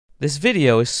This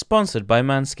video is sponsored by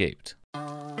Manscaped.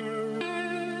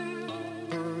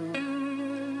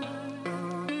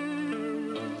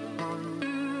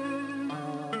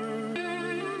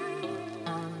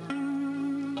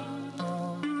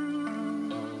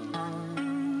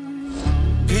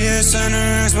 PSN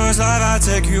Xbox Live, I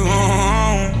take you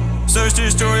home. Search,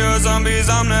 destroy your zombies,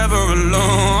 I'm never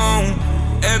alone.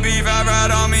 Every vibe right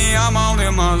on me, I'm all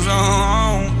in my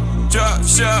zone. Drop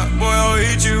shot, boy, I'll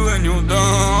hit you in your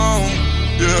dome.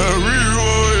 Yeah,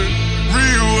 rewind,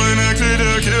 actually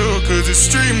the kill, cause it's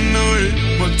stream noise.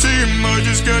 My team, I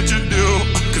just got your deal,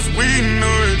 cause we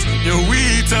know it. Yeah,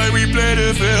 we tight, we play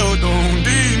the field, don't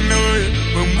deny it.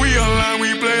 When we online,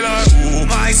 we play like, ooh,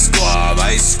 my squad,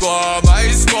 my squad, my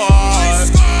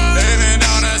squad. Living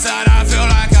down the side, I feel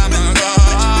like I'm a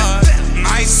god.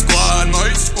 My squad,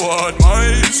 my squad,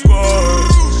 my squad.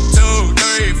 2,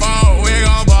 3, 4, we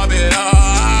gon' pop it up.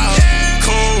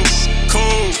 Cool,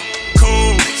 cool,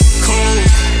 cool, cool.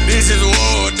 This is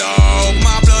war, dog.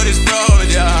 My blood is frozen,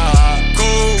 yeah.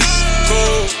 Cool,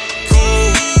 cool,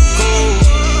 cool, cool.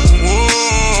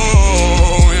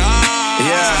 Whoa,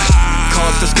 yeah. Call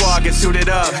up the squad, get suited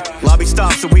up. Lobby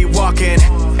stops, so we walk in.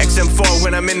 XM4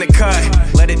 when I'm in the cut.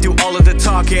 Let it do all of the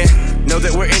talking. Know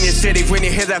that we're in your city when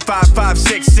you hear that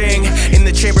 556 sing. In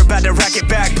the chamber, about to rack it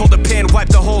back. Pull the pin, wipe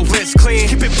the whole wrist clean.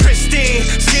 Keep it pristine,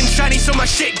 skin shiny so my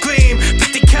shit gleam.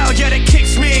 50 cal, yeah, that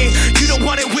kicks me. You don't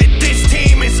want it with this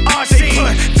team, it's our scene.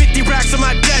 Put 50 racks on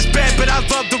my deathbed, but I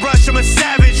love the rush, I'm a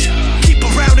savage. Keep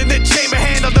around in the chamber,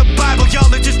 hand on the Bible, y'all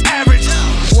are just average.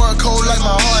 Work cold like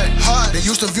my heart. They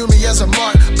used to view me as a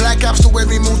mark. Black ops the way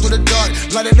we move through the dark.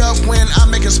 Light it up when I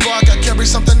make a spark. I carry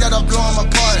something that'll blow them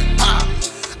apart.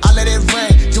 I let it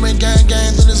rain. You ain't gang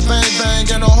through this bang bang.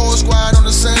 Got a whole squad on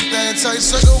the same thing. Tight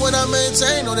circle when I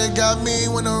maintain. Know they got me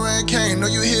when the rain came. Know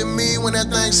you hit me when that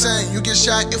thing sang. You get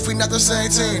shot if we not the same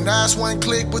team. Now it's one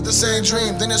click with the same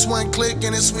dream. Then it's one click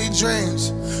and it's sweet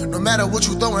dreams. No matter what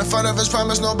you throw in front of us,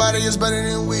 promise nobody is better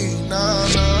than we. Nah.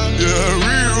 Yeah,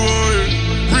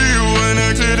 rewind,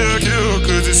 actually the kill,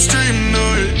 cause it's stream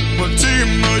noise. My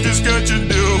team, I just got your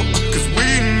deal, cause we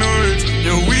know it.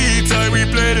 Yeah, we tight, we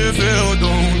play the field,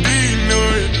 don't deny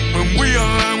it. When we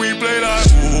online, we play like,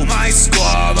 ooh, my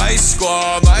squad, my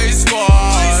squad, my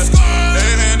squad.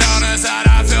 Living down the side,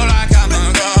 I feel like I'm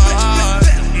a god.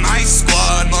 My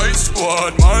squad, my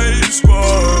squad, my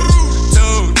squad.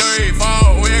 2, 3,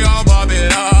 4, we gon' pop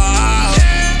it up.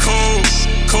 Cool,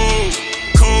 cool,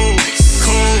 cool,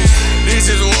 cool. This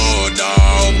is war,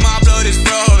 dog. My blood is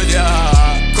frozen,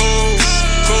 yeah. Cool,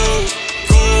 cool,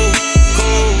 cool,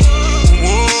 cool.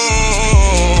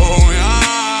 Whoa, yeah.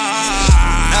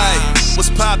 Hey, what's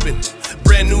poppin'?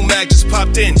 Brand new Mac just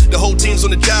popped in. The whole team's on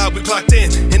the job, we clocked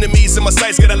in. Enemies in my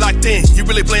sights, got it locked in. You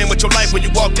really playing with your life when you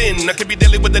walked in. I could be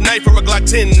deadly with a knife or a Glock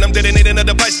 10. I'm detonating a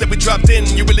device that we dropped in.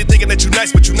 You really thinking that you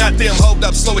nice, but you not them. Hold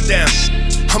up, slow it down.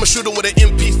 I'ma shoot 'em with an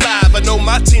MP5. I know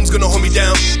my team's gonna hold me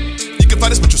down. You can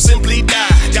fight us, but you simply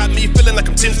die. Got me feeling like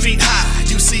I'm 10 feet high.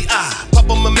 UCI, pop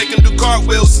 'em and make 'em do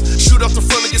cartwheels. Shoot off the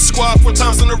front of your squad 4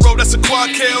 times in a row, that's a quad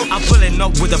kill. I'm pulling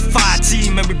up with a fire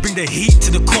team and we bring the heat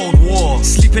to the Cold War.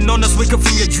 Sleeping on us, wake up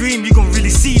from your dream, you gon' really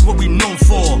see what we known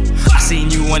for. I seen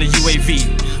you on a UAV,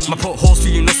 my put holes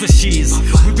through you, no Swiss cheese.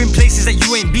 We've been places that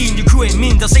you ain't been, your crew ain't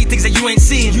mean, they'll say things that you ain't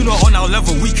seen. You know on our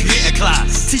level, we create a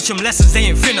class. Teach them lessons they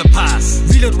ain't finna pass.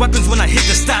 Reload weapons when I hit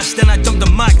the stash, then I dump the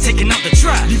mic, taking out the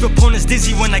trash. Leave opponents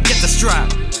dizzy when I get the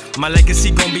strap. My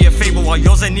legacy gon' be a fable while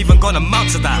yours ain't even gonna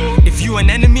amount to that. If you an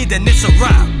enemy, then it's a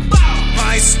wrap.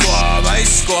 My squad, my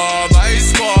squad, my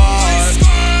squad.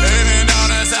 Living down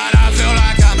the side, I feel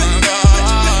like I'm a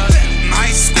god. My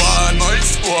squad, my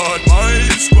squad, my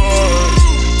squad.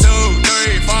 2,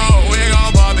 3, 4, we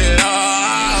gon' pop it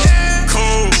up.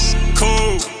 Cool,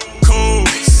 cool, cool,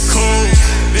 cool.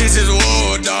 This is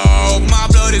war, dog. My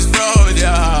blood is frozen,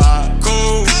 yeah.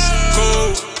 Cool,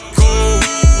 cool, cool,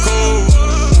 cool.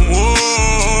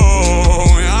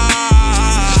 Whoa, yeah.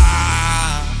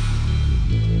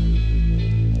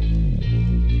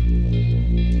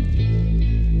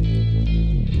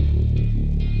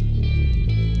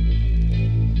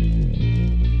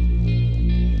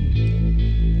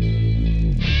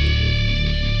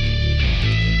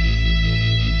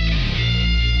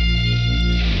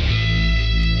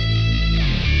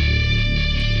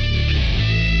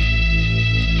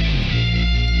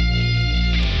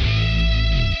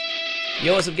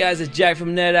 Yo, what's up guys, it's Jack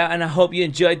from Nerd Out and I hope you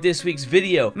enjoyed this week's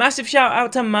video. Massive shout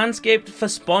out to Manscaped for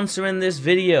sponsoring this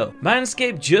video.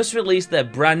 Manscaped just released their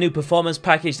brand new performance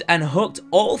package and hooked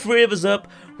all three of us up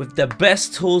with the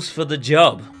best tools for the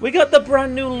job. We got the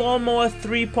brand new Lawnmower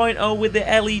 3.0 with the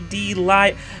LED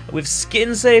light with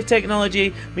skin safe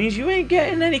technology, means you ain't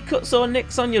getting any cuts or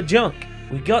nicks on your junk.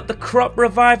 We got the Crop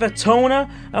Reviver toner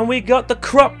and we got the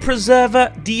Crop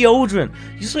Preserver deodorant.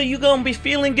 So you're gonna be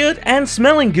feeling good and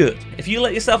smelling good. If you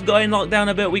let yourself go in lockdown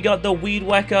a bit, we got the Weed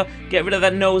Whacker, get rid of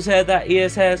that nose hair, that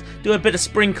ears hairs, do a bit of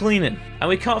spring cleaning. And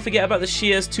we can't forget about the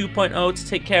Shears 2.0 to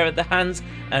take care of the hands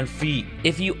and feet.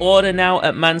 If you order now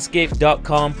at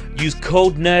manscaped.com, use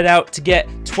code NERDOUT to get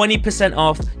 20%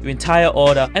 off your entire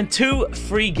order and 2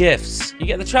 free gifts. You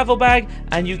get the travel bag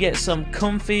and you get some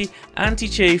comfy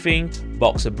anti-chafing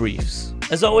boxer briefs.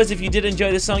 As always, if you did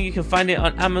enjoy this song, you can find it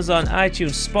on Amazon,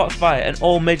 iTunes, Spotify and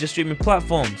all major streaming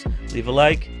platforms. Leave a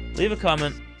like, leave a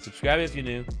comment, subscribe if you're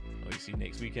new, and we'll see you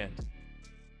next weekend.